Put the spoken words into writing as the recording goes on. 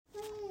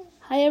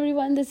Hi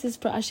everyone, this is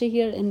Prasha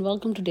here and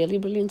welcome to Daily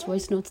Brilliance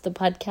Voice Notes, the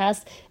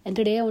podcast. And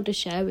today I want to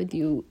share with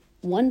you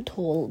one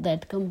tool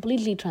that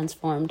completely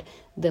transformed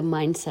the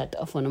mindset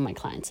of one of my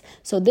clients.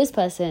 So this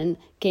person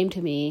came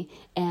to me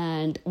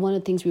and one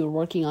of the things we were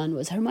working on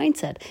was her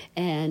mindset.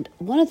 And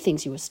one of the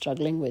things she was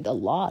struggling with a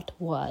lot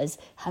was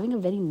having a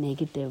very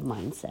negative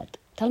mindset.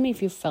 Tell me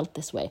if you felt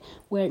this way,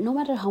 where no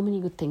matter how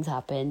many good things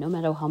happen, no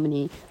matter how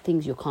many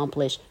things you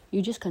accomplish,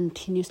 you just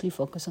continuously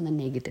focus on the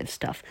negative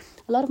stuff.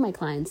 A lot of my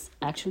clients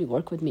actually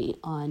work with me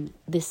on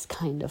this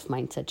kind of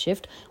mindset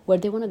shift, where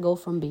they want to go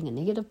from being a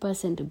negative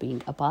person to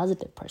being a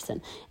positive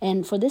person.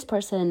 And for this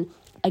person,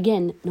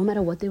 again, no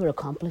matter what they were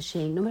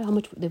accomplishing, no matter how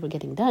much they were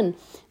getting done,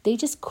 they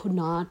just could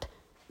not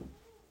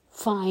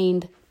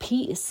find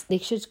peace. They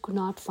just could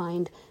not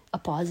find a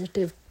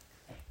positive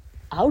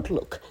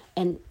outlook.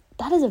 And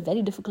that is a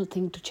very difficult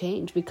thing to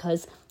change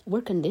because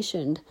we're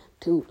conditioned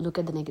to look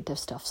at the negative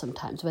stuff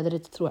sometimes, whether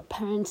it's through our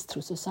parents,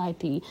 through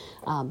society,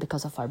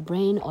 because of our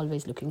brain,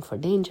 always looking for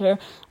danger,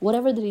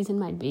 whatever the reason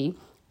might be.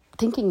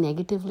 Thinking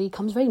negatively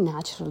comes very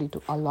naturally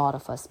to a lot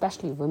of us,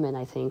 especially women,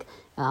 I think,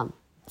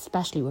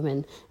 especially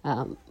women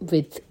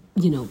with,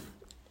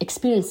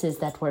 experiences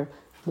that were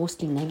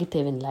mostly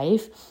negative in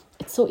life.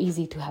 It's so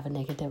easy to have a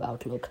negative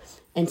outlook.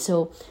 And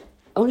so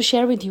I want to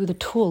share with you the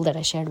tool that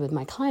I shared with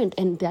my client,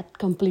 and that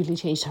completely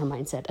changed her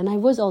mindset. And I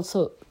was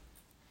also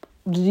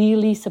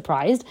really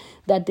surprised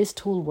that this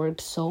tool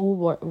worked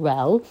so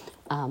well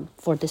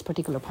for this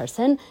particular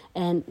person.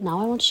 And now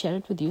I want to share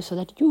it with you so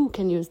that you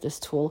can use this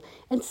tool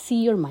and see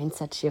your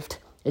mindset shift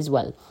as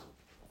well.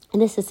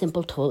 And this is a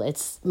simple tool.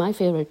 It's my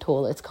favorite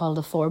tool. It's called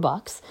the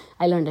 4-Box.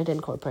 I learned it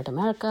in corporate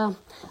America.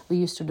 We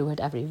used to do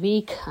it every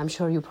week. I'm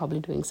sure you're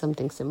probably doing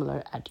something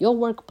similar at your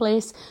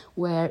workplace,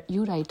 where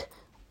you write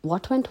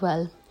what went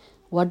well,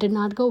 what did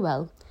not go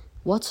well,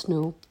 what's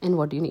new, and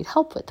what do you need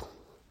help with.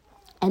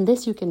 And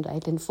this you can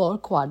write in 4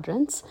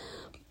 quadrants,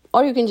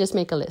 or you can just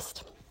make a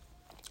list.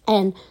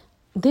 And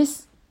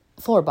this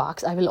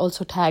 4-Box, I will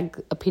also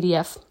tag a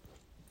PDF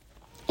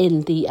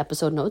in the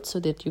episode notes so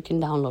that you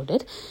can download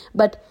it.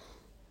 But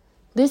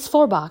this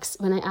 4-Box,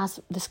 when I asked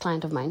this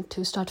client of mine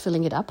to start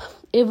filling it up,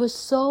 it was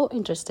so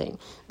interesting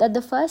that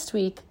the first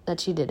week that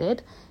she did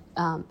it,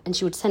 and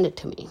she would send it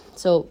to me.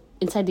 So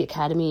inside the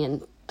academy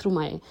and through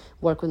my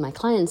work with my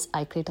clients,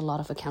 I create a lot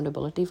of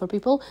accountability for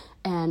people.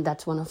 And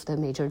that's one of the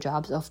major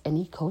jobs of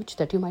any coach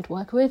that you might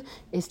work with,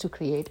 is to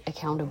create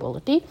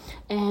accountability.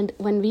 And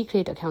when we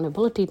create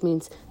accountability, it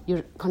means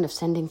you're kind of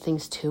sending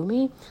things to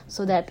me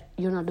so that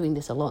you're not doing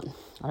this alone.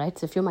 All right.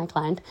 So if you're my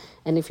client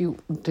and if you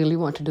really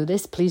want to do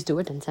this, please do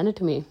it and send it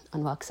to me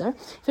on Voxer.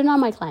 If you're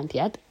not my client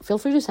yet, feel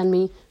free to send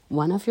me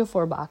one of your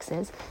 4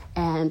 boxes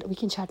and we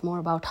can chat more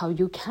about how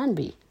you can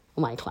be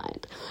my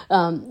client.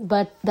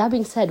 But that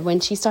being said, when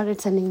she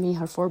started sending me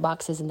her 4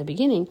 boxes in the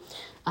beginning,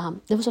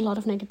 there was a lot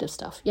of negative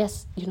stuff.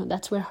 Yes,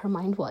 that's where her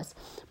mind was.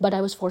 But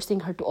I was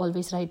forcing her to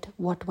always write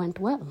what went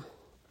well.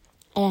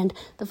 And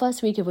the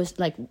first week it was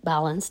like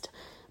balanced.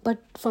 But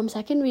from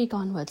second week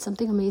onwards,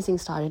 something amazing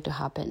started to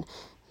happen.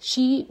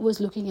 She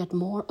was looking at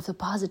more of the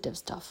positive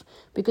stuff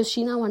because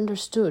she now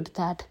understood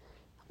that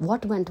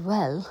what went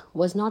well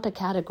was not a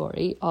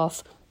category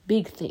of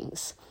big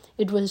things.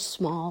 It was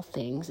small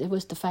things. It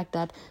was the fact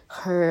that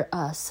her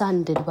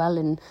son did well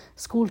in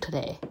school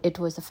today. It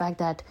was the fact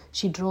that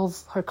she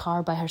drove her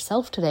car by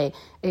herself today.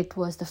 It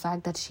was the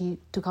fact that she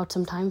took out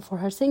some time for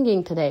her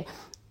singing today.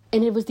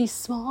 And it was these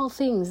small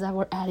things that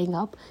were adding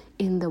up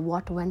in the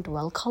what went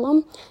well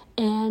column.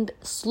 And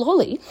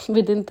slowly,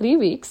 within 3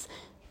 weeks,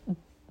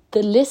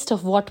 the list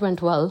of what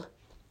went well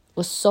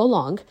was so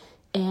long,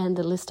 and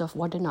the list of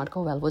what did not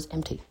go well was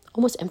empty,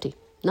 almost empty,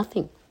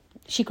 nothing.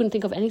 She couldn't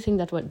think of anything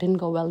that didn't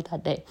go well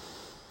that day.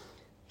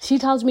 She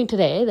tells me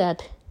today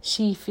that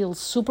she feels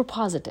super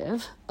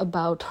positive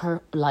about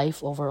her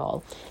life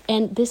overall.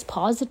 And this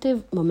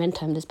positive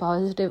momentum, this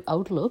positive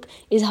outlook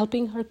is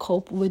helping her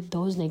cope with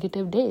those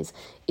negative days.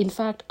 In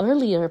fact,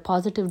 earlier,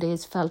 positive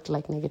days felt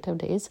like negative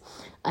days.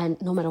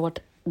 And no matter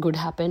what good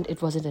happened,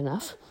 it wasn't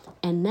enough.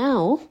 And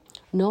now,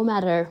 no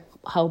matter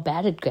how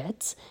bad it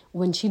gets,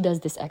 when she does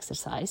this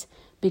exercise,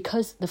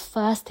 because the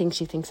first thing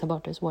she thinks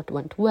about is what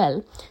went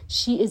well,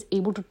 she is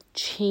able to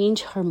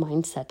change her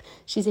mindset.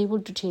 She's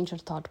able to change her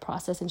thought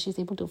process, and she's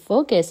able to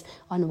focus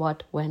on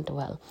what went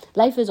well.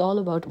 Life is all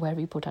about where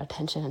we put our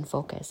attention and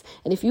focus.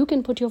 And if you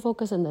can put your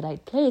focus in the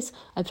right place,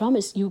 I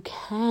promise you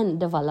can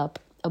develop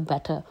a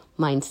better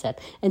mindset.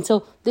 And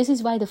so this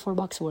is why the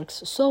 4-Box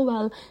works so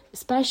well,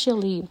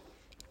 especially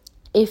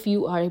if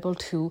you are able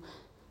to,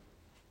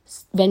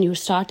 when you're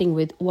starting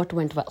with what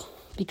went well,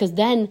 because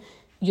then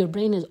your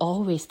brain is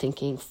always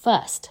thinking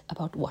first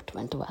about what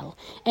went well.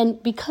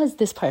 And because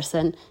this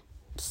person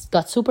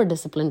got super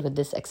disciplined with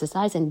this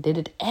exercise and did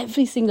it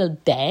every single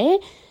day,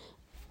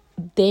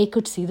 they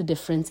could see the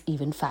difference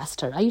even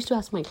faster. I used to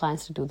ask my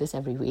clients to do this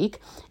every week,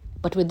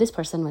 but with this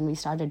person, when we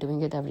started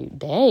doing it every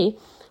day,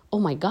 oh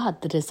my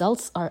God, the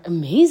results are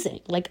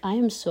amazing. Like, I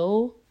am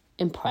so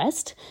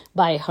impressed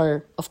by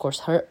her,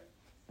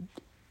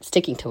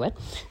 sticking to it,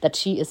 that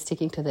she is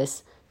sticking to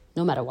this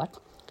no matter what.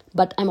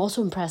 But I'm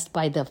also impressed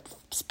by the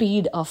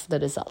speed of the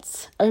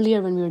results.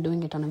 Earlier, when we were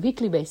doing it on a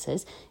weekly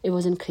basis, it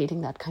wasn't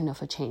creating that kind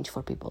of a change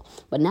for people.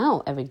 But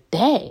now, every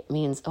day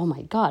means, oh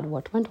my God,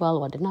 what went well,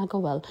 what did not go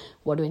well,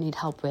 what do I need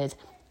help with,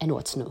 and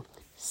what's new.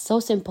 So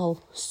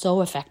simple,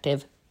 so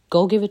effective.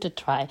 Go give it a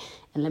try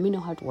and let me know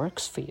how it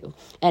works for you.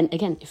 And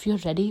again, if you're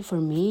ready for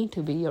me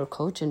to be your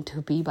coach and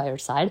to be by your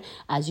side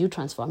as you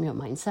transform your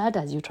mindset,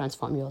 as you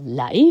transform your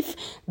life,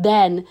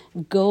 then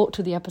go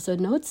to the episode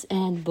notes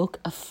and book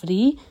a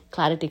free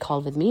clarity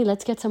call with me.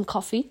 Let's get some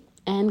coffee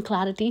and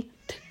clarity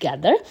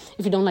together.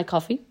 If you don't like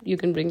coffee, you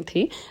can bring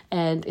tea,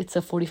 and it's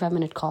a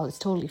 45-minute call. It's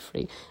totally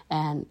free,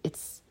 and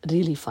it's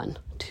really fun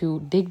to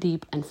dig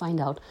deep and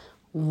find out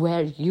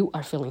where you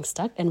are feeling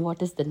stuck and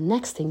what is the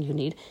next thing you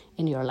need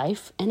in your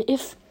life, and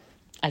if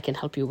I can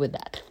help you with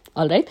that.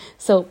 All right,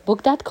 so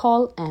book that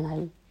call and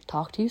I'll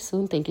talk to you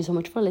soon. Thank you so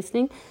much for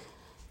listening.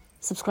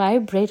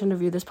 Subscribe, rate, and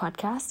review this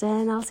podcast,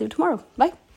 and I'll see you tomorrow. Bye.